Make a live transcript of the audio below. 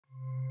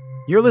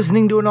You're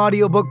listening to an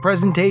audiobook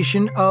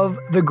presentation of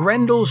The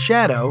Grendel's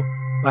Shadow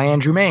by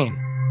Andrew Mayne.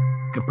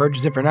 You can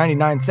purchase it for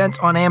 99 cents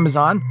on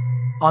Amazon,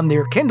 on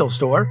their Kindle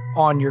store,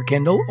 on your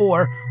Kindle,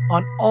 or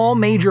on all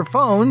major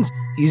phones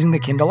using the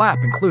Kindle app,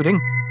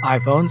 including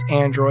iPhones,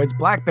 Androids,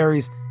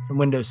 Blackberries, and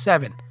Windows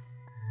 7.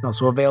 It's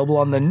also available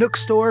on the Nook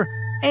store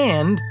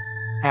and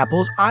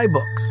Apple's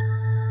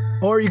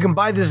iBooks. Or you can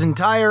buy this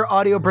entire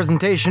audio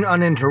presentation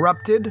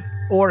uninterrupted,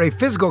 or a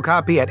physical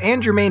copy at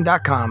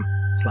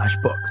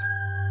andrewmayne.com/books.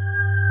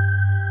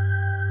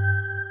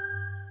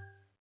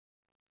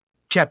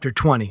 Chapter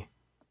 20.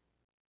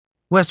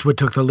 Westwood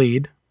took the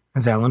lead,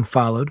 as Alan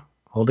followed,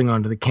 holding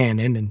onto the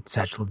cannon and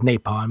satchel of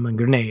napalm and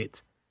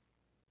grenades.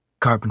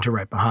 Carpenter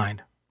right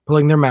behind,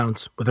 pulling their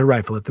mounts with a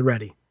rifle at the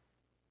ready.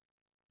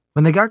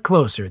 When they got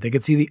closer, they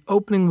could see the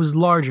opening was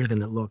larger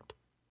than it looked.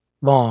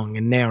 Long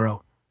and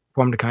narrow,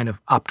 formed a kind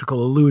of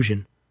optical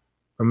illusion.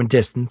 From a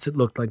distance, it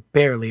looked like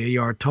barely a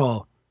yard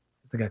tall.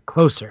 As they got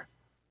closer,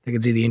 they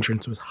could see the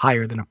entrance was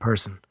higher than a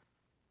person.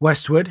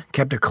 Westwood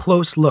kept a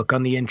close look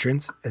on the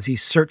entrance as he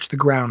searched the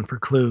ground for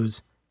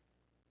clues.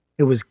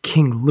 It was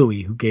King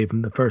Louis who gave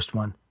him the first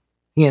one.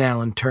 He and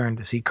Alan turned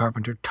to see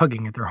Carpenter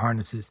tugging at their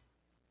harnesses.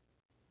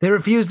 "They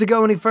refuse to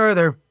go any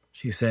further,"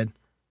 she said.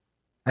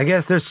 "I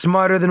guess they're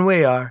smarter than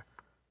we are."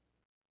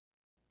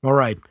 "All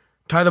right,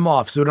 tie them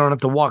off so we don't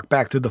have to walk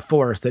back through the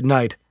forest at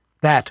night.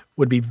 That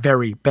would be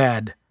very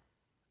bad.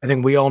 I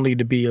think we all need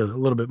to be a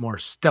little bit more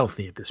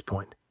stealthy at this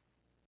point."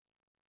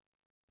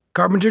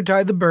 Carpenter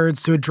tied the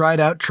birds to a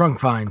dried-out trunk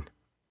vine.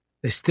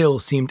 They still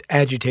seemed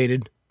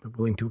agitated, but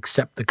willing to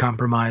accept the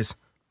compromise.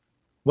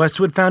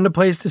 Westwood found a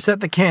place to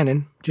set the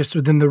cannon, just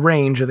within the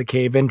range of the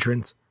cave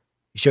entrance.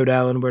 He showed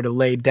Alan where to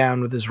lay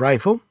down with his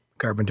rifle.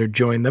 Carpenter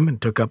joined them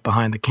and took up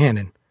behind the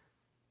cannon.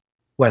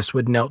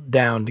 Westwood knelt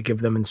down to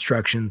give them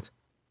instructions.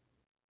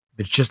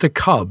 "If it's just a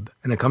cub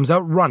and it comes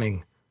out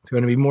running, it's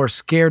going to be more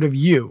scared of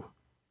you.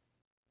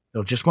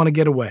 It'll just want to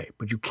get away,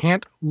 but you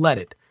can't let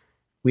it.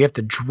 We have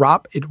to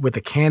drop it with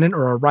a cannon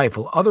or a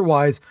rifle.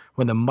 Otherwise,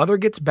 when the mother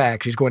gets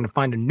back, she's going to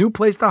find a new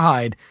place to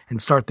hide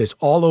and start this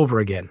all over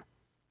again."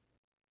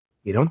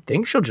 "You don't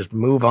think she'll just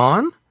move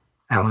on?"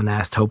 Alan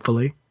asked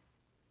hopefully.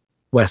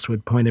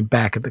 Westwood pointed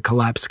back at the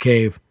collapsed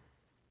cave.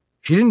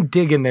 "She didn't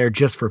dig in there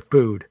just for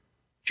food.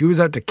 She was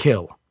out to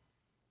kill."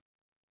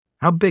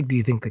 "How big do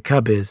you think the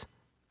cub is?"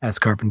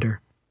 asked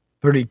Carpenter.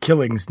 30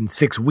 killings in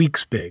 6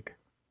 weeks big."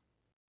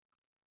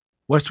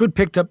 Westwood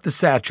picked up the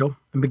satchel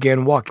and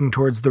began walking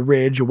towards the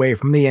ridge away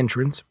from the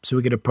entrance so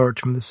he could approach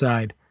from the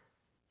side.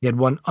 He had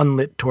one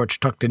unlit torch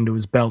tucked into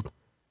his belt.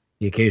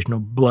 The occasional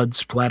blood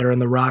splatter on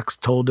the rocks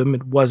told him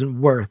it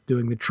wasn't worth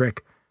doing the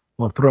trick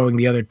while throwing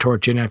the other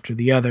torch in after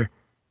the other.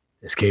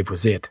 This cave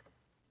was it.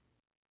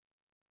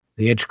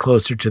 As he edged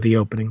closer to the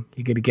opening,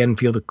 he could again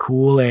feel the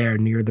cool air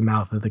near the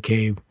mouth of the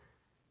cave.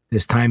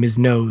 This time his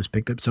nose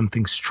picked up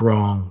something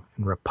strong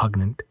and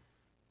repugnant.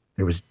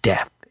 There was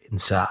death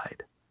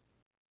inside.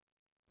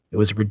 It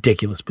was a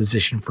ridiculous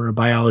position for a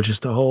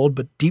biologist to hold,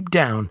 but deep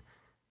down,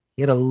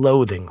 he had a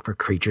loathing for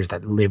creatures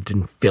that lived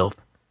in filth.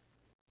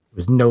 It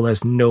was no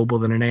less noble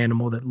than an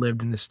animal that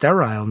lived in a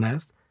sterile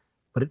nest,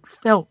 but it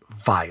felt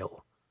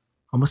vile,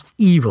 almost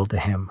evil to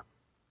him.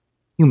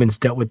 Humans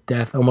dealt with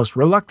death almost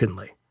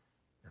reluctantly.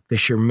 The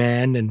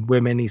fishermen and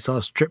women he saw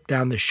strip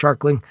down the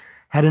sharkling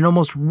had an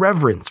almost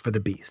reverence for the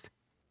beast.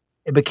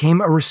 It became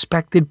a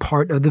respected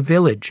part of the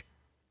village.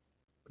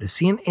 But to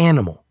see an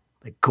animal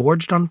that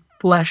gorged on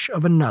flesh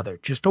of another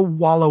just to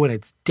wallow in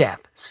its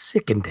death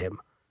sickened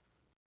him.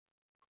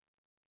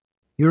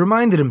 He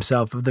reminded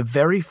himself of the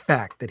very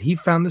fact that he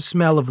found the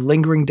smell of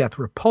lingering death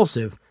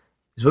repulsive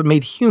is what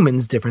made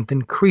humans different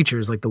than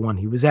creatures like the one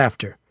he was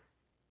after.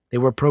 They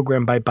were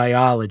programmed by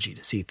biology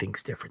to see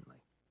things differently.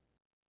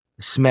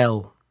 The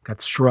smell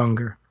got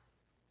stronger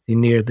as he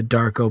neared the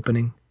dark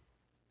opening.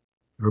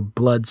 There were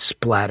blood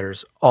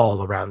splatters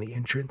all around the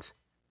entrance.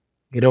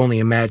 He could only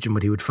imagine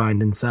what he would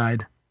find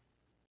inside.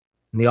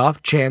 In the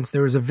off chance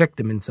there was a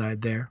victim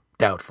inside there,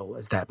 doubtful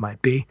as that might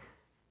be,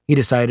 he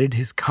decided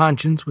his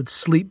conscience would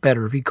sleep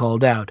better if he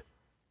called out. It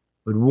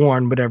would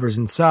warn whatever's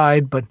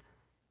inside, but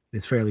he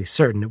was fairly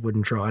certain it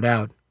wouldn't draw it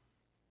out.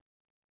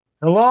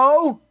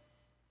 "Hello?"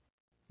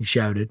 he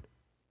shouted.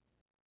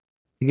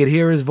 He could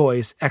hear his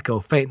voice echo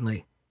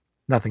faintly.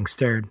 Nothing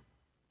stirred.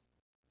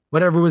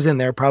 Whatever was in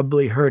there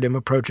probably heard him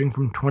approaching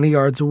from 20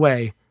 yards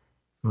away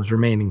and was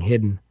remaining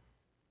hidden.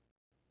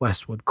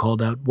 Westwood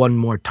called out one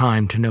more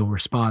time to no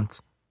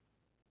response.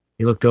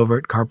 He looked over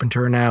at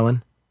Carpenter and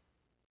Alan.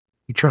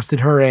 He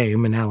trusted her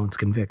aim and Alan's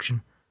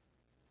conviction.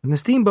 When the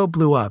steamboat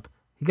blew up,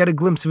 he got a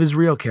glimpse of his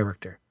real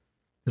character.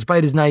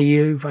 Despite his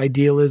naive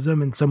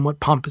idealism and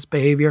somewhat pompous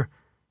behavior,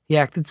 he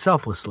acted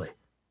selflessly.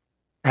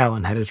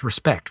 Alan had his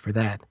respect for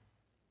that.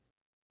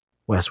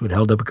 Westwood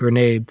held up a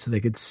grenade so they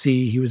could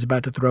see he was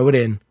about to throw it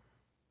in.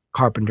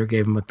 Carpenter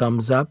gave him a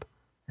thumbs up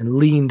and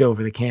leaned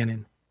over the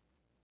cannon.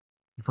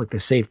 He flicked the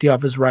safety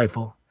off his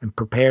rifle and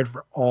prepared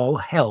for all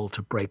hell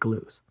to break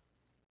loose.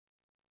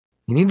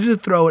 He needed to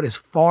throw it as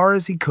far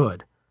as he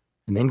could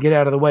and then get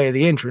out of the way of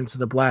the entrance so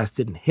the blast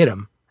didn't hit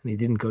him and he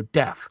didn't go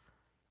deaf.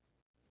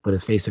 put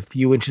his face a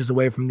few inches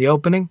away from the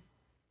opening,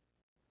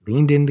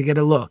 leaned in to get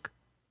a look.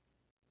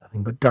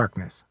 Nothing but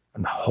darkness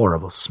and the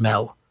horrible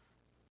smell.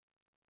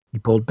 He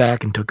pulled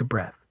back and took a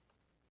breath.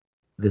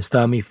 With his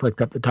thumb, he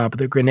flicked up the top of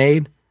the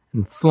grenade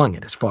and flung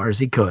it as far as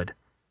he could.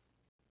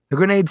 The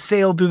grenade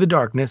sailed through the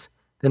darkness,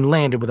 then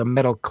landed with a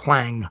metal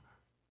clang,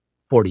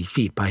 40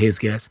 feet by his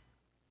guess.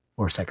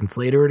 4 seconds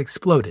later, it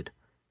exploded.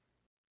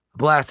 A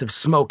blast of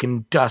smoke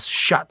and dust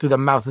shot through the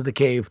mouth of the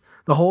cave.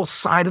 The whole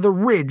side of the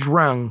ridge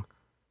rung.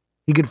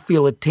 He could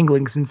feel a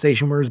tingling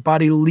sensation where his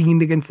body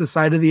leaned against the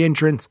side of the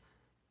entrance.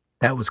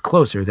 That was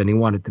closer than he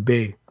wanted to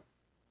be.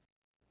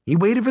 He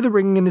waited for the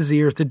ringing in his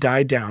ears to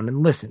die down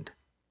and listened.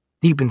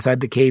 Deep inside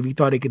the cave, he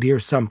thought he could hear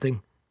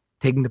something.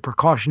 Taking the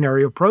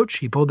precautionary approach,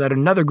 he pulled out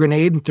another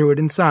grenade and threw it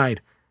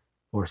inside.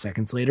 4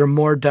 seconds later,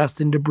 more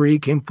dust and debris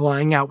came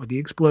flying out with the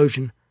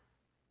explosion.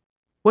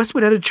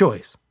 Westwood had a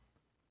choice.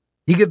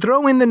 He could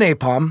throw in the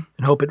napalm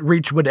and hope it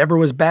reached whatever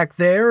was back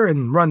there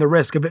and run the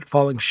risk of it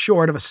falling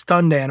short of a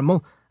stunned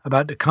animal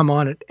about to come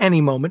on at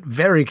any moment,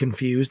 very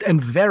confused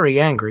and very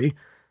angry.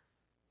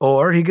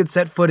 Or he could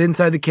set foot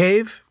inside the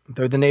cave and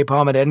throw the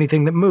napalm at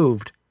anything that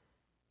moved.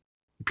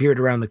 He peered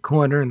around the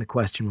corner and the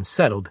question was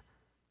settled.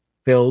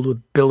 Filled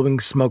with billowing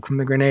smoke from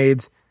the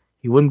grenades,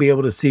 he wouldn't be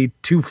able to see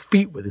 2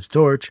 feet with his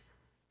torch.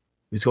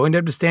 He was going to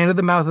have to stand at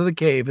the mouth of the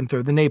cave and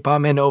throw the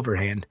napalm in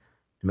overhand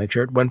to make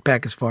sure it went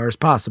back as far as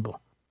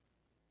possible.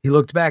 He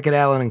looked back at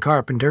Allen and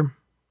Carpenter.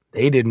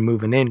 They didn't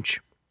move an inch.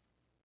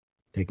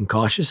 Taking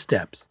cautious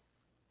steps,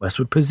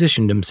 Westwood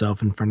positioned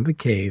himself in front of the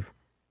cave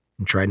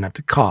and tried not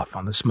to cough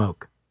on the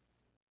smoke.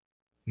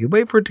 He could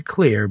wait for it to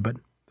clear, but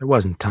there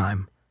wasn't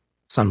time.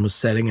 The sun was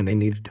setting and they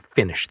needed to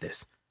finish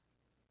this.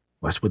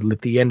 Westwood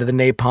lit the end of the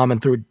napalm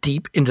and threw it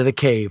deep into the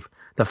cave.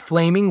 The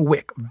flaming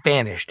wick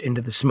vanished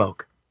into the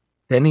smoke.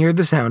 Then he heard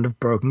the sound of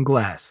broken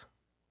glass.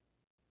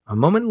 A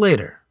moment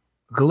later,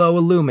 a glow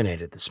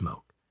illuminated the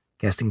smoke,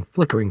 casting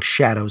flickering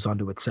shadows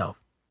onto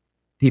itself.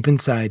 Deep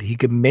inside, he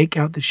could make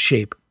out the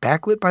shape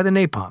backlit by the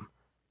napalm.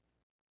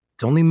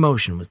 Its only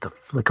motion was the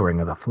flickering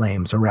of the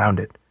flames around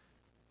it.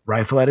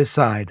 Rifle at his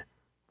side,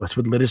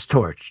 Westwood lit his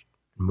torch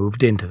and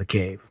moved into the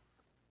cave.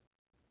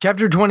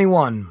 Chapter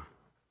 21.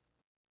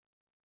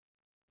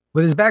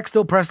 With his back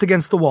still pressed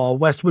against the wall,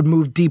 Westwood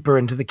moved deeper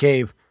into the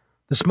cave.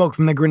 The smoke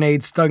from the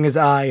grenade stung his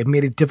eye and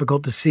made it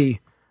difficult to see.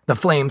 The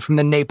flames from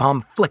the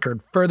napalm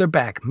flickered further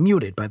back,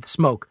 muted by the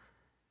smoke.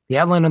 The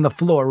outline on the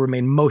floor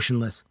remained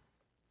motionless.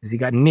 As he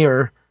got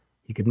nearer,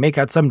 he could make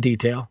out some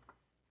detail.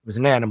 It was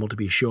an animal, to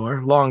be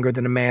sure, longer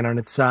than a man on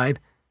its side.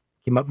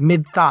 It came up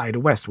mid-thigh to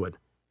Westwood.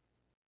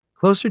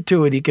 Closer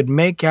to it, he could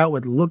make out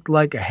what looked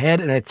like a head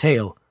and a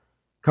tail,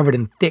 covered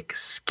in thick,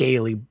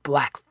 scaly,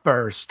 black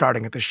fur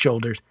starting at the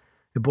shoulders.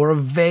 It bore a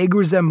vague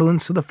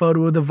resemblance to the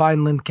photo of the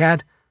Vineland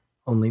cat,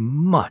 only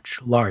much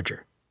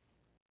larger.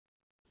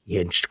 He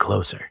inched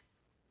closer,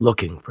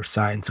 looking for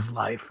signs of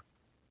life.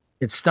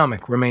 Its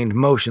stomach remained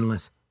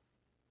motionless.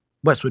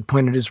 Westwood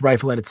pointed his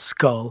rifle at its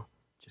skull,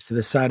 just to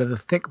the side of the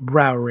thick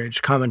brow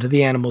ridge common to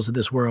the animals of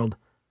this world.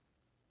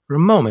 For a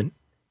moment,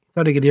 he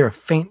thought he could hear a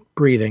faint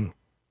breathing.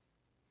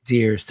 His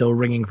ears, still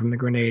ringing from the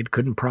grenade,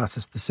 couldn't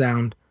process the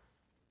sound.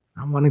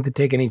 Not wanting to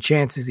take any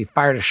chances, he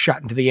fired a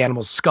shot into the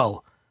animal's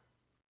skull.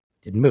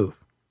 It didn't move.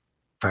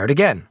 Fired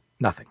again.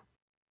 Nothing.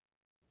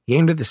 He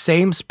aimed at the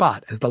same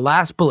spot as the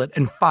last bullet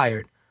and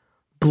fired.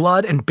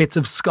 Blood and bits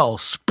of skull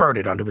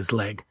spurted onto his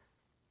leg.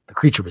 The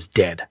creature was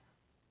dead.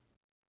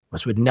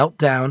 Westwood knelt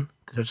down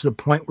to touch the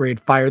point where he had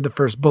fired the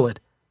first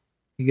bullet.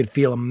 He could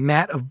feel a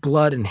mat of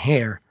blood and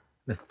hair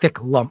and a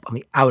thick lump on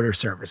the outer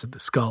surface of the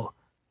skull.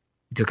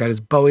 He took out his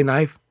Bowie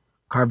knife,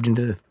 carved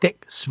into the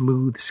thick,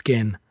 smooth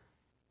skin.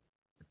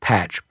 The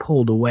patch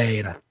pulled away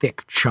in a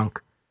thick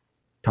chunk,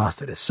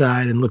 tossed it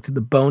aside, and looked at the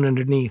bone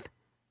underneath.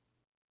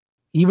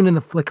 Even in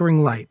the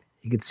flickering light,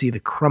 he could see the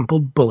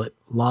crumpled bullet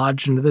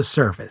lodged into the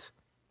surface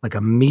like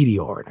a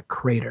meteor in a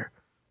crater.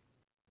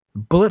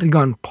 The bullet had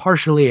gone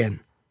partially in,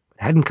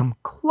 but hadn't come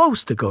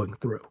close to going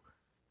through.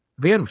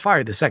 If he hadn't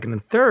fired the second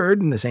and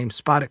third in the same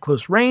spot at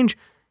close range,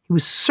 he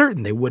was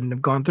certain they wouldn't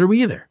have gone through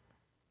either.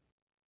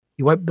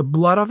 He wiped the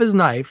blood off his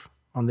knife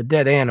on the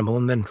dead animal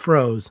and then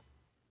froze.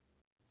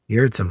 He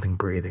heard something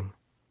breathing.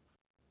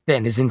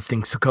 Then his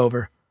instincts took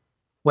over.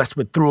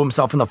 Westwood threw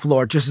himself on the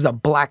floor just as a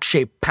black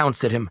shape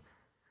pounced at him.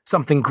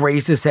 Something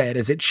grazed his head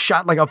as it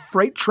shot like a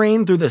freight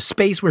train through the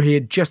space where he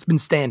had just been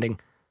standing.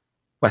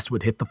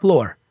 Westwood hit the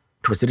floor,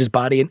 twisted his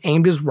body, and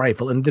aimed his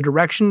rifle in the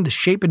direction the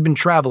shape had been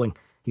traveling.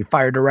 He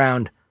fired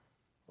around.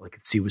 All he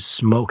could see was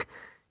smoke.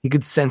 He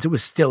could sense it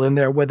was still in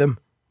there with him.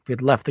 If he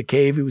had left the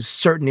cave, he was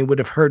certain he would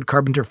have heard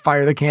Carpenter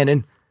fire the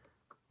cannon.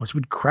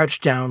 Westwood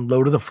crouched down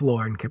low to the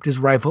floor and kept his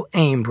rifle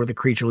aimed where the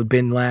creature had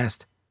been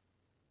last.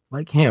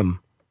 Like him,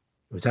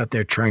 he was out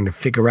there trying to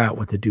figure out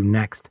what to do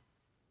next.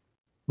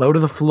 Low to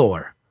the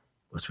floor,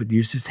 Westwood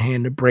used his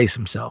hand to brace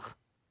himself.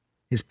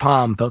 His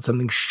palm felt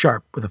something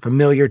sharp with a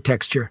familiar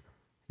texture.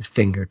 His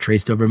finger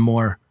traced over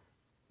more.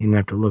 He didn't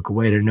have to look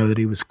away to know that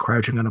he was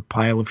crouching on a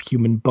pile of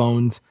human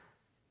bones.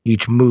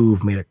 Each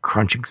move made a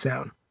crunching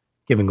sound,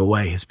 giving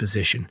away his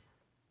position.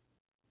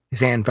 His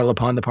hand fell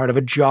upon the part of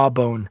a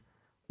jawbone.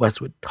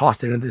 Westwood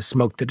tossed it into the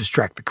smoke to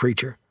distract the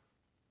creature.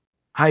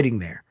 Hiding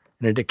there,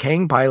 in a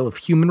decaying pile of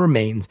human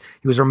remains,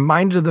 he was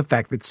reminded of the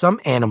fact that some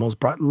animals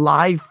brought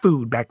live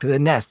food back to the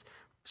nest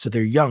so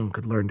their young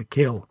could learn to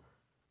kill.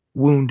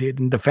 Wounded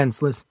and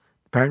defenseless,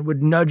 the parent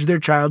would nudge their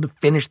child to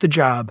finish the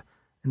job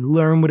and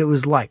learn what it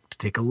was like to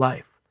take a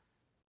life.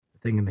 The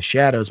thing in the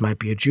shadows might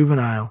be a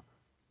juvenile,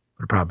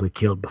 but probably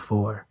killed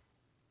before.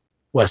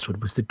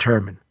 Westwood was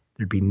determined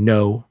there'd be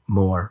no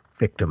more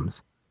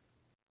victims.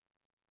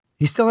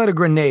 He still had a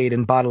grenade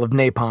and bottle of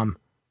napalm.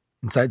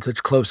 Inside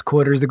such close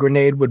quarters, the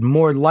grenade would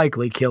more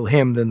likely kill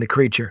him than the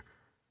creature.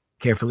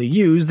 Carefully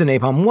used, the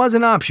napalm was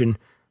an option,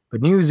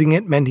 but using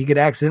it meant he could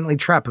accidentally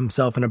trap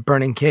himself in a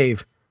burning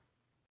cave.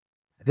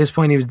 At this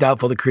point, he was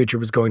doubtful the creature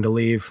was going to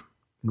leave.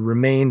 It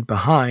remained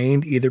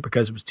behind, either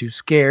because it was too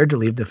scared to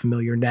leave the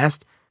familiar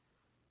nest,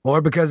 or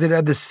because it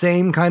had the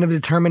same kind of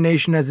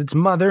determination as its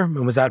mother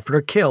and was out for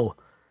a kill.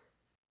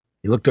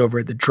 He looked over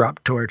at the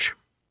drop torch. It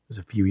was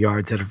a few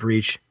yards out of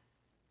reach.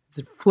 As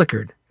it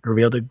flickered, it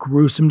revealed a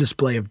gruesome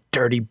display of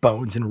dirty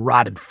bones and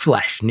rotted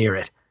flesh near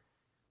it.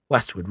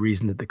 Westwood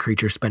reasoned that the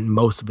creature spent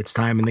most of its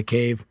time in the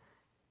cave.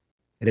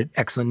 It had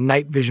excellent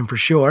night vision for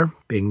sure,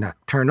 being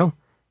nocturnal,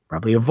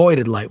 probably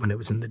avoided light when it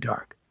was in the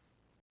dark.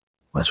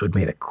 Westwood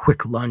made a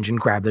quick lunge and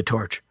grabbed the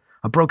torch.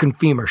 A broken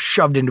femur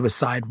shoved into his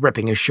side,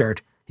 ripping his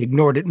shirt. He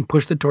ignored it and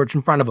pushed the torch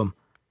in front of him.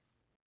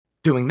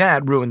 Doing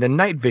that ruined the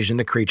night vision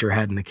the creature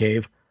had in the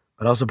cave,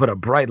 but also put a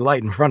bright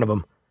light in front of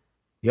him.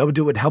 He hoped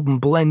it would help him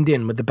blend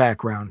in with the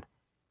background.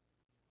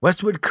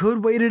 Westwood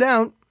could wait it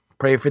out,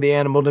 pray for the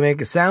animal to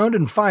make a sound,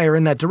 and fire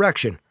in that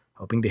direction,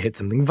 hoping to hit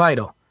something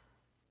vital.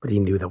 But he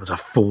knew that was a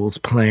fool's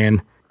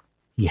plan.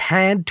 He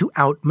had to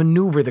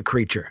outmaneuver the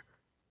creature.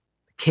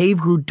 The cave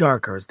grew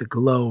darker as the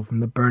glow from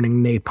the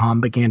burning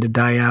napalm began to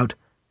die out.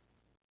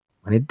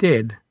 When it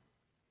did,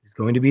 it was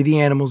going to be the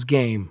animal's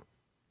game.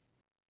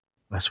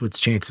 Westwood's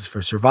chances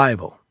for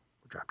survival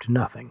dropped to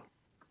nothing.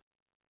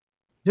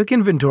 He took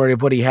inventory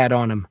of what he had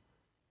on him.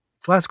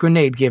 His last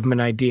grenade gave him an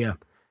idea.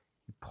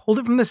 He pulled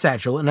it from the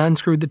satchel and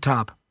unscrewed the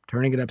top.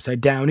 Turning it upside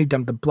down, he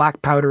dumped the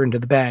black powder into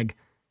the bag.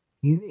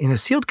 In a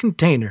sealed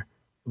container,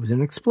 it was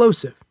an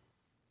explosive.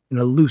 In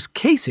a loose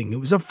casing, it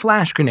was a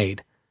flash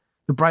grenade.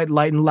 The bright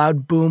light and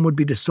loud boom would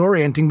be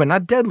disorienting, but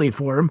not deadly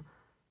for him.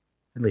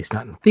 At least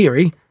not in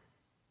theory.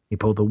 He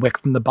pulled the wick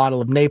from the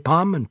bottle of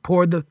napalm and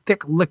poured the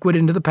thick liquid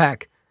into the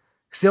pack.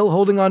 Still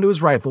holding onto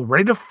his rifle,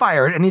 ready to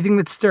fire at anything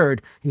that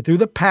stirred, he threw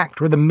the pack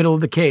toward the middle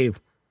of the cave.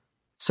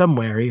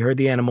 Somewhere he heard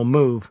the animal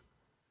move.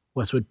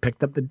 Westwood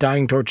picked up the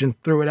dying torch and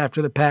threw it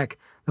after the pack.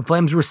 The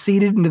flames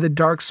receded into the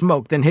dark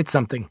smoke, then hit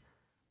something.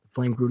 The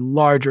flame grew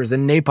larger as the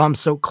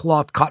napalm-soaked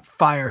cloth caught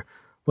fire.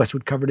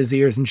 Westwood covered his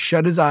ears and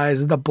shut his eyes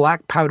as the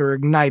black powder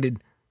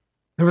ignited.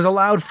 There was a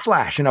loud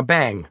flash and a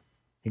bang.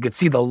 He could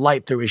see the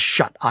light through his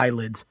shut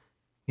eyelids.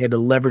 He had to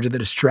leverage the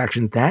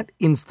distraction that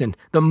instant.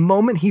 The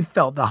moment he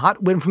felt the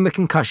hot wind from the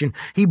concussion,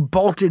 he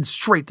bolted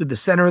straight through the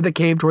center of the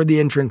cave toward the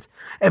entrance.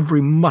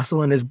 Every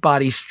muscle in his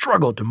body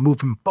struggled to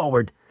move him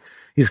forward.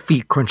 His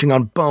feet crunching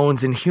on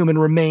bones and human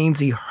remains,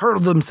 he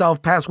hurled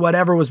himself past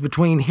whatever was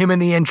between him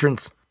and the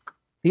entrance.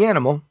 The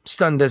animal,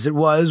 stunned as it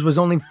was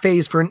only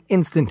phased for an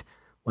instant.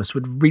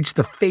 Westwood reached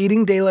the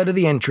fading daylight of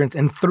the entrance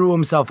and threw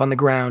himself on the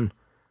ground.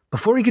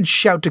 Before he could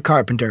shout to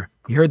Carpenter,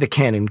 he heard the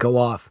cannon go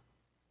off.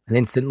 An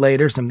instant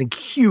later, something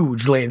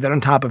huge landed on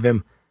top of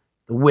him.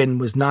 The wind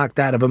was knocked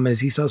out of him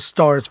as he saw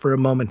stars for a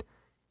moment.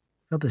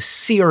 He felt a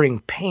searing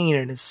pain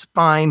in his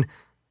spine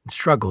and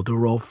struggled to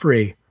roll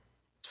free.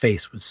 His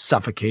face was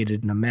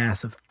suffocated in a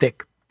mass of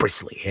thick,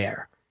 bristly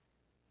hair.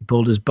 He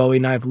pulled his Bowie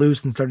knife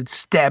loose and started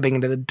stabbing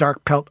into the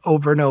dark pelt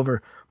over and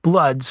over.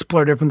 Blood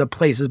splurted from the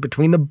places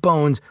between the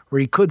bones where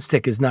he could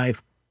stick his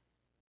knife.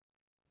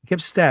 He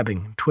kept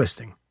stabbing and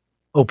twisting,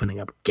 opening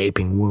up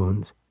gaping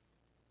wounds.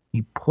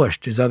 He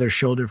pushed his other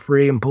shoulder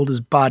free and pulled his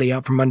body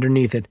out from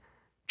underneath it.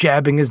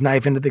 Jabbing his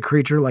knife into the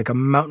creature like a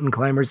mountain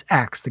climber's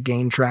axe to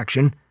gain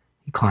traction,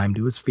 he climbed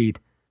to his feet.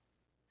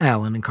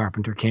 Allen and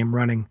Carpenter came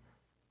running.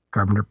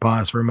 Carpenter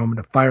paused for a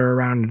moment to fire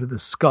around into the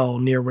skull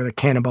near where the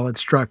cannonball had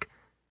struck.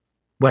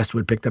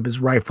 Westwood picked up his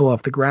rifle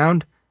off the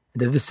ground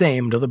and did the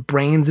same until the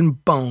brains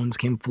and bones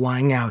came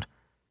flying out.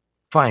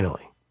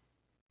 Finally,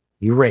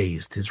 he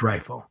raised his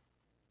rifle.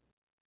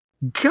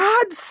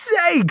 "God's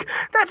sake!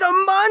 That's a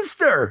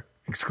monster!"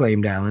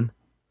 exclaimed Allen.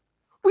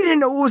 "We didn't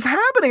know what was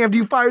happening after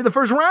you fired the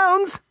first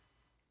rounds."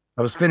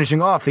 "I was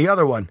finishing off the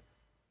other one."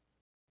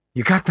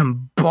 "You got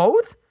them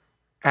both?"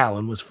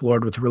 Allen was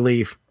floored with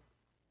relief.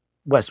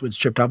 Westwood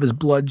stripped off his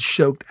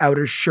blood-soaked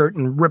outer shirt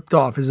and ripped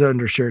off his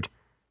undershirt.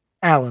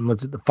 Allen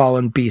looked at the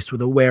fallen beast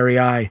with a wary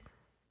eye.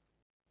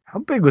 "How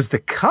big was the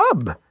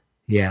cub?"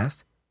 he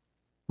asked.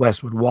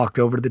 Westwood walked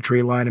over to the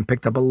tree line and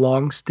picked up a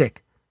long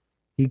stick.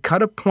 He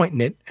cut a point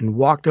in it and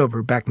walked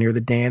over back near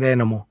the dead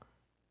animal.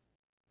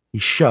 He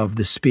shoved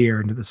the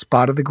spear into the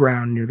spot of the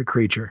ground near the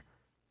creature.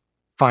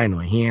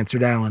 Finally, he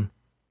answered Allen.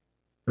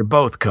 "They're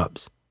both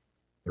cubs.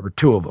 There were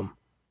 2 of them."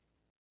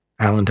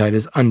 Allen tied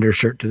his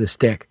undershirt to the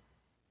stick.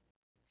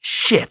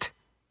 "Shit!"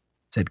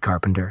 said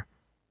Carpenter.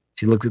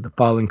 She looked at the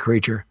fallen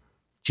creature.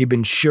 She'd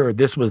been sure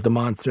this was the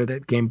monster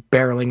that came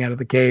barreling out of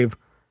the cave.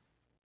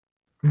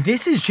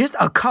 This is just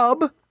a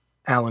cub?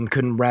 Alan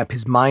couldn't wrap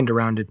his mind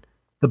around it.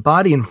 The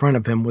body in front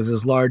of him was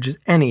as large as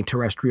any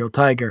terrestrial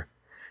tiger.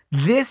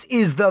 This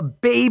is the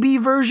baby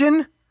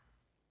version?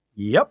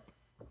 Yep.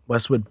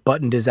 Westwood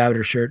buttoned his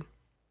outer shirt.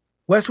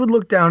 Westwood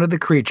looked down at the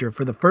creature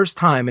for the first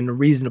time in a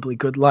reasonably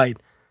good light.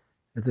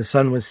 As the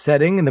sun was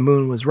setting and the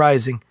moon was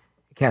rising,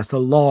 it cast a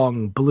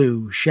long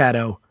blue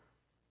shadow.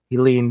 He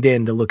leaned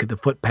in to look at the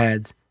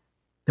footpads.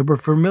 There were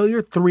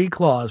familiar 3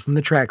 claws from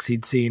the tracks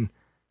he'd seen.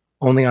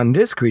 Only on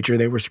this creature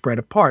they were spread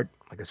apart,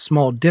 like a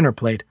small dinner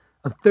plate,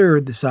 a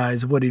third the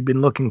size of what he'd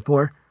been looking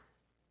for.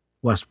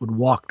 Westwood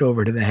walked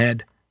over to the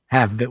head.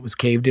 Half of it was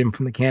caved in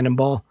from the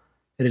cannonball.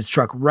 It had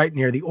struck right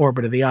near the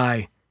orbit of the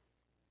eye.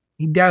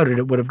 He doubted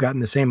it would have gotten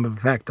the same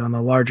effect on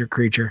the larger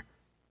creature.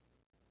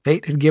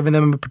 Fate had given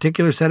them a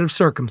particular set of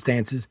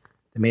circumstances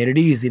that made it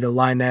easy to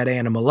line that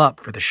animal up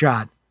for the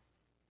shot.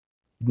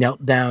 He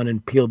knelt down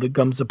and peeled the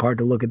gums apart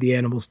to look at the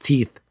animal's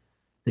teeth.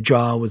 The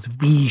jaw was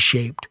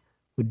V-shaped,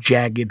 with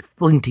jagged,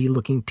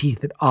 flinty-looking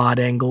teeth at odd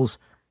angles.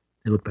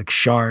 They looked like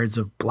shards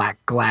of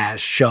black glass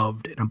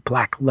shoved in a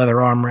black leather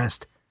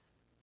armrest.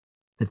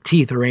 The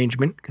teeth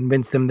arrangement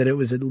convinced them that it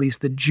was at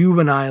least the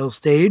juvenile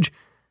stage,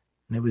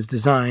 and it was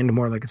designed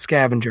more like a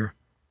scavenger.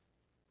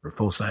 For a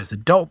full-sized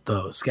adult,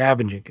 though,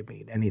 scavenging could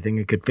mean anything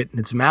it could fit in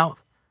its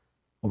mouth.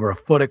 Over a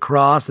foot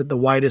across at the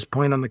widest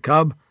point on the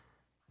cub,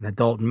 an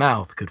adult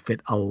mouth could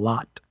fit a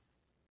lot.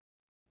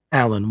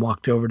 Alan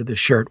walked over to the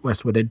shirt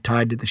Westwood had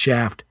tied to the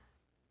shaft.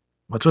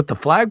 "What's with the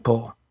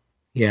flagpole?"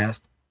 he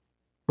asked.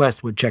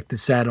 Westwood checked the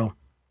saddle.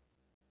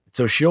 "It's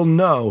so she'll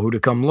know who to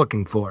come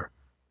looking for."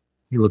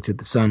 He looked at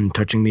the sun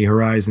touching the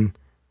horizon.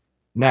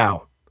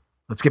 "Now,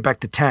 let's get back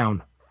to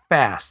town,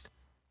 fast."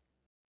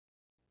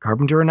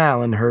 Carpenter and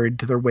Alan hurried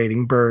to their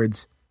waiting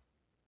birds.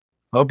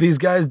 "Hope these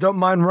guys don't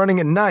mind running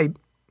at night,"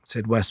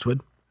 said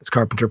Westwood, as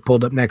Carpenter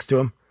pulled up next to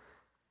him.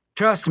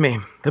 "Trust me,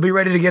 they'll be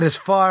ready to get as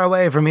far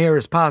away from here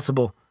as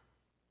possible."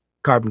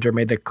 Carpenter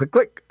made the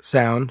click-click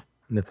sound,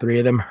 and the 3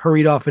 of them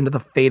hurried off into the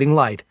fading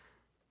light,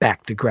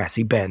 back to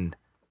Grassy Bend.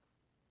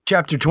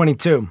 Chapter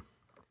 22.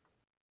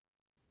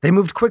 They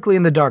moved quickly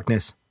in the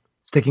darkness,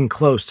 sticking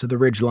close to the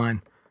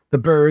ridgeline. The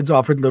birds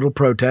offered little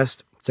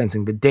protest,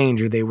 sensing the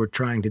danger they were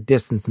trying to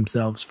distance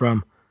themselves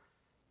from.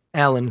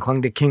 Alan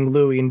clung to King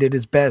Louie and did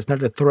his best not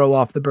to throw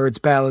off the bird's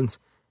balance.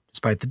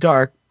 Despite the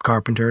dark,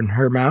 Carpenter and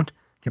her mount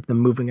kept them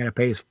moving at a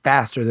pace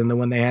faster than the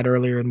one they had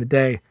earlier in the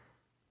day.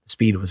 The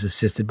speed was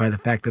assisted by the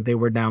fact that they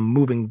were now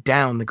moving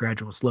down the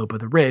gradual slope of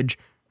the ridge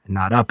and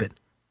not up it.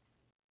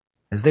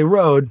 As they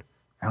rode,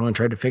 Alan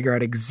tried to figure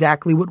out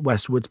exactly what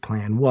Westwood's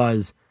plan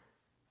was.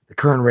 At the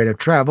current rate of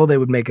travel, they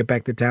would make it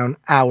back to town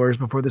hours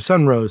before the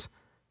sun rose.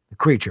 The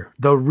creature,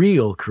 the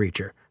real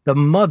creature, the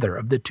mother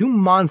of the 2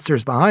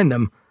 monsters behind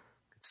them,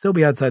 could still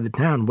be outside the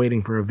town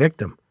waiting for a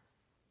victim.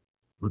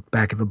 Looked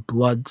back at the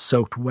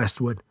blood-soaked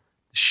Westwood.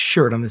 The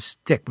shirt on the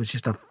stick was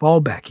just a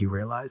fallback, he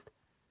realized.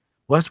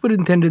 Westwood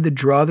intended to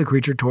draw the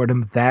creature toward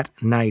him that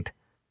night.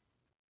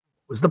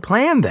 What was the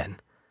plan, then?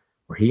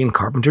 Were he and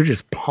Carpenter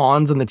just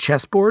pawns on the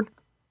chessboard,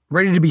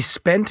 ready to be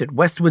spent at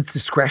Westwood's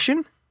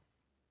discretion?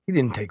 He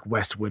didn't take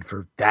Westwood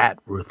for that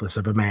ruthless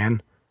of a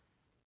man.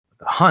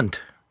 The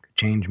hunt could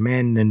change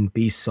men and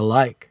beasts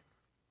alike.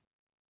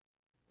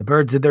 The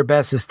birds did their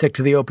best to stick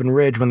to the open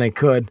ridge when they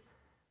could.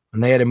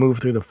 When they had to move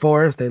through the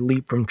forest, they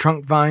leaped from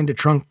trunk vine to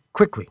trunk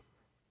quickly.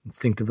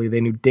 Instinctively,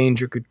 they knew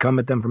danger could come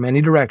at them from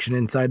any direction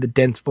inside the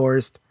dense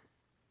forest.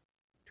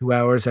 2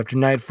 hours after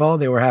nightfall,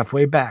 they were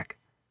halfway back.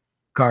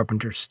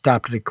 Carpenter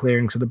stopped at a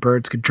clearing so the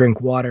birds could drink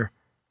water.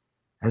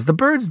 As the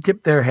birds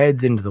dipped their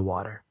heads into the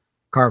water,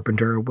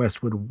 Carpenter and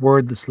Westwood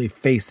wordlessly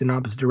faced in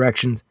opposite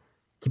directions,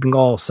 keeping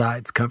all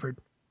sides covered.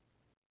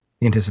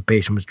 The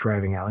anticipation was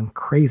driving Alan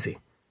crazy.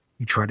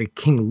 He trotted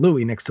King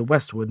Louie next to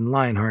Westwood and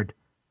Lionheart.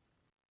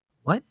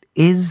 "What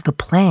is the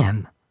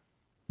plan?"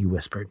 he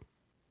whispered.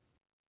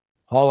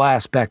 "Haul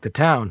ass back to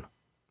town,"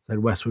 said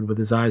Westwood with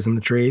his eyes on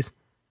the trees.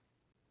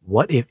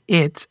 "What if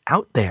it's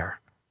out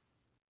there?"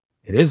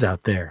 "It is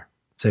out there,"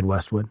 said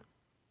Westwood.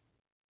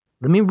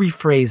 "Let me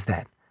rephrase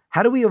that.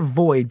 How do we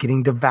avoid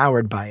getting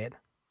devoured by it?"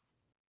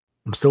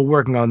 "I'm still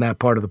working on that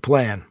part of the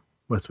plan."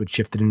 Westwood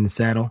shifted in his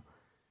saddle.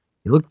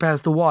 He looked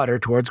past the water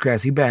towards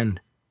Grassy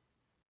Bend.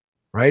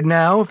 "Right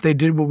now, if they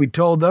did what we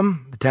told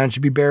them, the town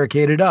should be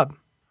barricaded up.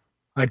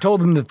 I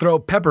told them to throw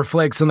pepper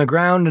flakes on the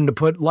ground and to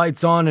put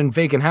lights on in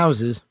vacant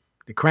houses,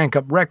 to crank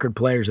up record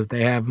players if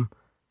they have them.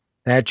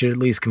 That should at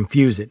least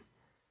confuse it.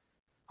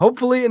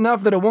 Hopefully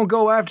enough that it won't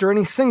go after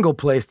any single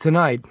place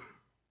tonight."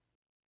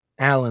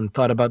 Alan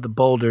thought about the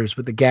boulders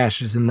with the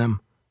gashes in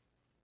them.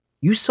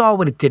 "You saw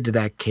what it did to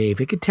that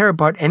cave. It could tear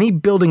apart any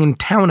building in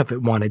town if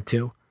it wanted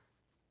to."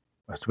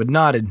 Westwood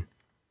nodded.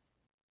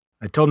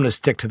 "I told him to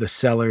stick to the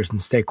cellars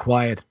and stay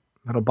quiet.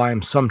 That'll buy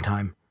him some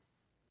time."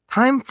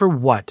 "Time for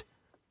what?"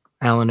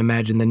 Alan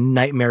imagined the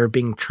nightmare of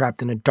being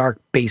trapped in a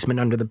dark basement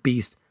under the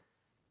beast.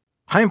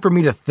 "Time for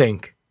me to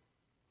think."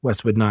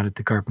 Westwood nodded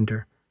to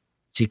Carpenter.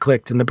 She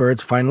clicked, and the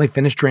birds finally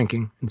finished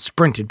drinking and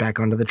sprinted back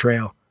onto the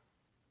trail.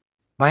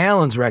 By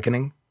Alan's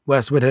reckoning,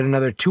 Westwood had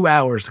another 2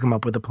 hours to come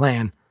up with a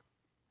plan.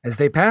 As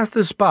they passed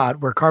the spot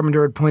where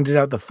Carpenter had pointed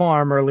out the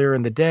farm earlier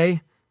in the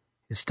day,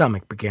 his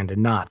stomach began to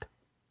knot.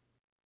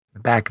 In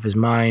the back of his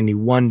mind, he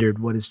wondered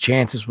what his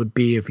chances would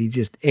be if he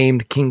just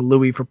aimed King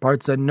Louis for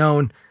parts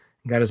unknown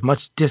and got as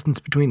much distance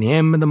between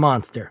him and the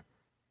monster.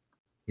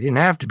 He didn't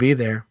have to be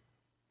there.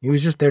 He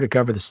was just there to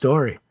cover the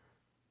story.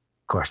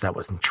 Of course, that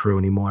wasn't true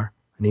anymore,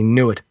 and he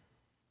knew it.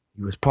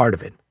 He was part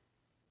of it.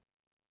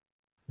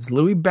 As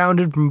Louis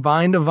bounded from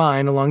vine to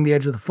vine along the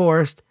edge of the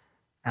forest,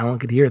 Alan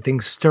could hear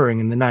things stirring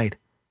in the night.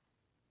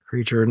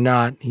 Creature or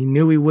not, he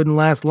knew he wouldn't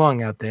last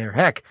long out there.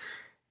 Heck,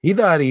 he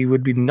thought he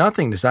would be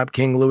nothing to stop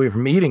King Louis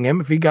from eating him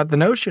if he got the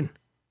notion.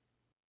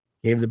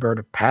 He gave the bird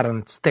a pat on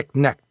its thick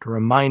neck to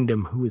remind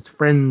him who his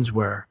friends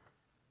were.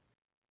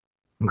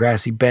 When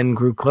Grassy Bend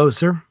grew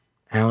closer,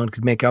 Alan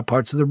could make out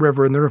parts of the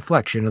river in the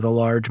reflection of the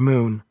large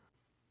moon.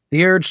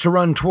 The urge to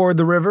run toward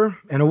the river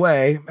and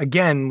away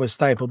again was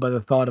stifled by the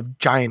thought of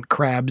giant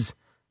crabs.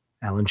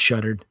 Alan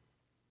shuddered.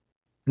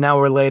 An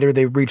hour later,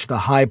 they reached the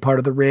high part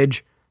of the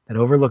ridge that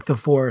overlooked the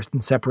forest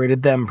and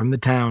separated them from the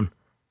town.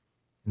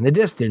 In the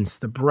distance,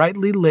 the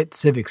brightly lit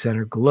Civic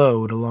Center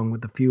glowed along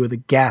with a few of the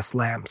gas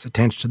lamps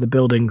attached to the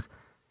buildings.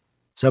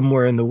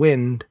 Somewhere in the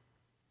wind,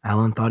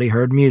 Alan thought he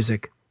heard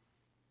music.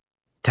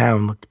 The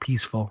town looked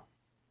peaceful.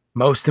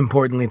 Most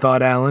importantly,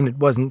 thought Alan, it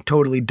wasn't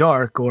totally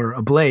dark or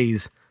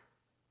ablaze.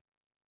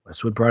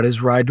 Westwood brought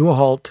his ride to a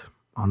halt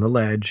on the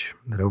ledge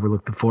that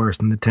overlooked the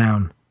forest and the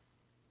town.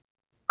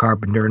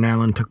 Carpenter and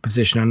Alan took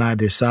position on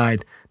either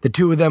side. The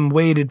two of them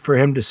waited for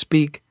him to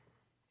speak.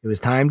 It was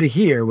time to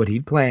hear what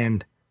he'd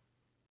planned.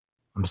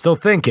 "I'm still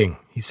thinking,"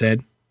 he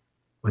said,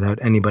 without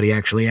anybody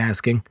actually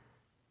asking.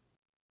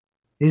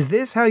 "Is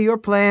this how your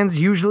plans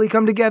usually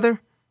come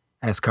together?"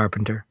 asked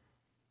Carpenter.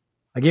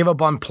 "I gave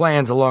up on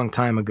plans a long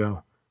time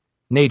ago.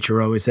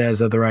 Nature always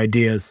has other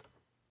ideas."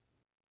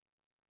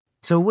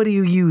 "So what do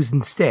you use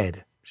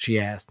instead?" she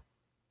asked.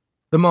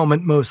 "The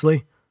moment,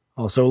 mostly.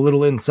 Also a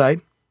little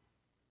insight."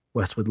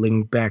 Westwood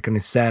leaned back on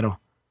his saddle.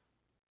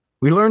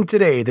 "We learned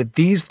today that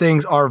these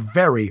things are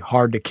very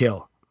hard to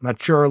kill. I'm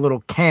not sure a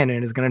little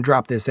cannon is going to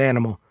drop this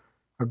animal.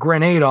 A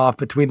grenade off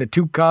between the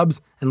two cubs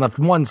and left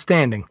one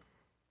standing.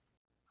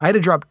 I had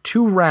to drop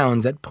 2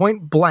 rounds at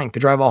point blank to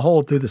drive a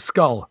hole through the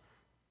skull."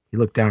 He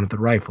looked down at the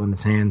rifle in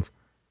his hands.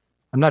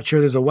 "I'm not sure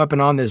there's a weapon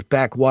on this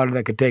backwater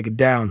that could take it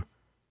down."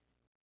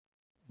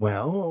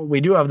 "Well, we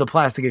do have the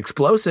plastic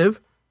explosive,"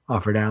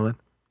 offered Alan.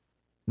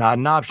 "Not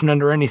an option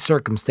under any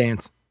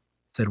circumstance,"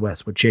 said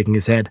Westwood, shaking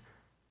his head.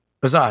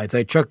 "Besides,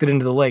 I chucked it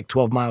into the lake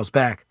 12 miles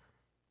back."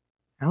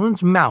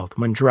 Alan's mouth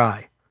went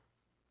dry.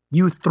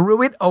 "You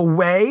threw it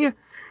away?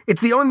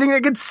 It's the only thing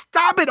that could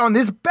stop it on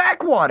this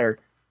backwater!"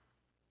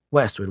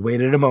 Westwood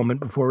waited a moment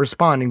before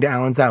responding to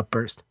Alan's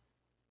outburst.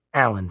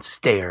 Alan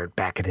stared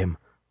back at him,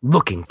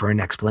 looking for an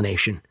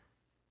explanation.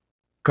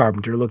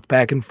 Carpenter looked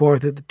back and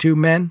forth at the two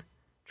men,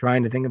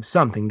 trying to think of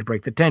something to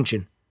break the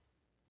tension.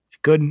 She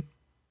couldn't.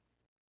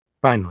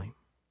 Finally,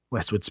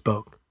 Westwood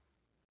spoke.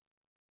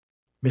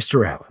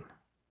 "Mr. Allen,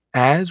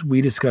 as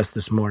we discussed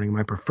this morning,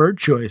 my preferred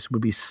choice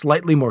would be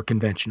slightly more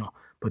conventional,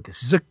 but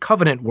this is a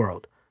covenant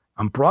world.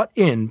 I'm brought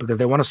in because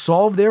they want to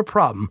solve their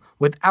problem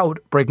without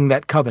breaking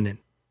that covenant.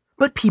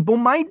 But people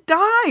might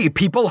die.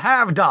 People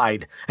have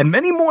died. And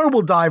many more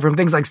will die from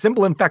things like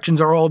simple infections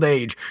or old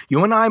age.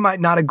 You and I might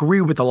not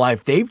agree with the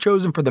life they've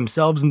chosen for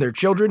themselves and their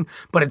children,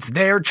 but it's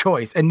their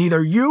choice, and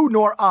neither you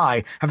nor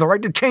I have the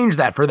right to change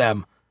that for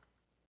them."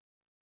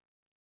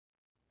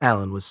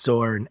 Alan was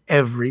sore in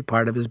every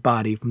part of his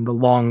body from the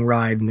long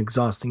ride and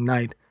exhausting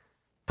night,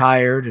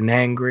 tired and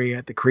angry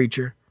at the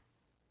creature.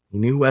 He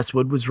knew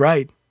Westwood was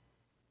right.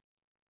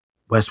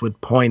 Westwood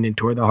pointed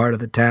toward the heart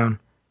of the town.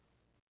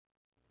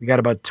 "We got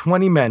about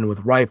 20 men with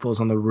rifles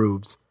on the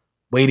roofs,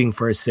 waiting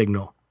for a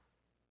signal.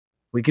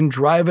 We can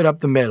drive it up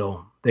the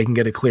middle. They can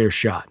get a clear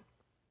shot."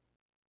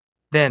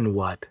 "Then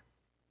what?"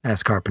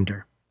 asked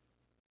Carpenter.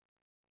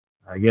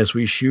 "I guess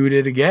we shoot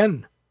it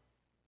again.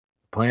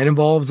 The plan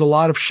involves a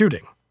lot of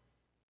shooting."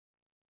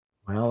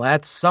 "Well,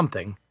 that's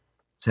something,"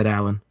 said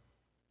Alan.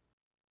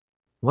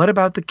 "What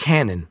about the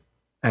cannon?"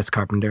 asked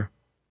Carpenter.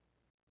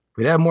 "If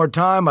we'd have more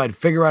time, I'd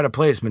figure out a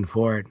placement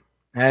for it.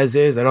 As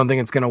is, I don't think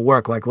it's going to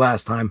work like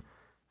last time,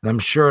 and I'm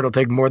sure it'll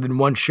take more than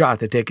one shot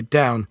to take it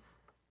down."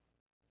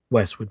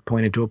 Westwood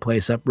pointed to a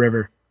place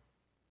upriver.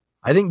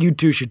 "I think you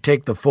two should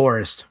take the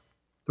forest,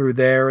 through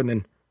there, and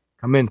then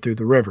come in through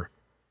the river.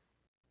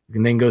 You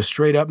can then go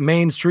straight up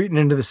Main Street and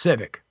into the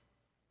Civic.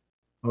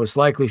 Most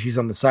likely she's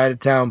on the side of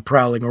town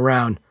prowling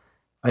around.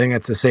 I think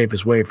that's the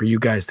safest way for you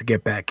guys to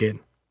get back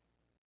in."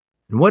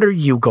 "And what are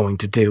you going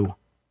to do?"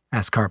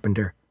 asked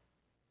Carpenter.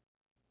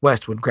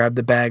 Westwood grabbed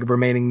the bag of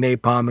remaining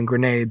napalm and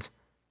grenades.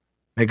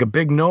 "Make a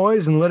big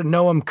noise and let it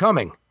know I'm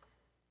coming."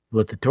 He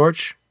lit the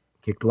torch,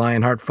 kicked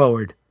Lionheart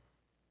forward.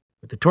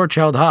 With the torch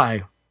held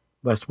high,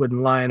 Westwood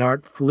and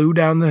Lionheart flew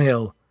down the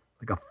hill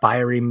like a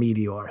fiery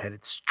meteor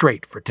headed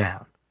straight for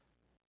town.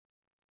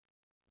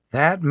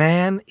 That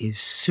man is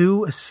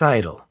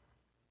suicidal,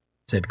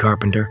 said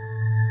Carpenter.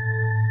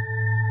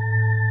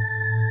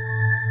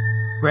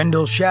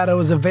 Grendel's Shadow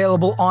is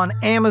available on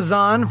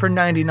Amazon for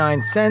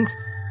 99 cents.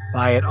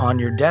 Buy it on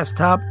your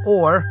desktop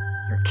or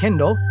your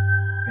Kindle.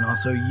 You can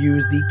also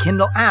use the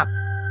Kindle app,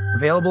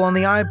 available on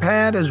the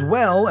iPad as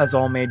well as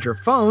all major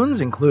phones,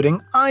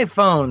 including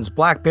iPhones,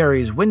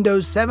 Blackberries,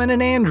 Windows 7,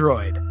 and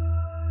Android.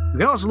 You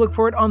can also look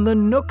for it on the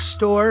Nook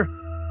Store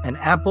and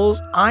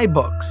Apple's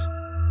iBooks.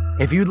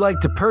 If you'd like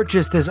to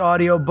purchase this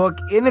audiobook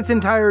in its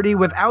entirety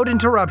without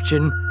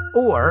interruption,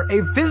 or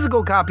a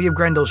physical copy of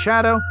Grendel's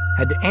Shadow,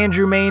 head to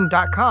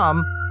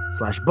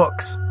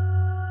andrewmain.com/books.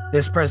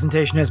 This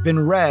presentation has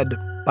been read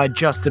by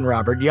Justin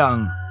Robert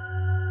Young.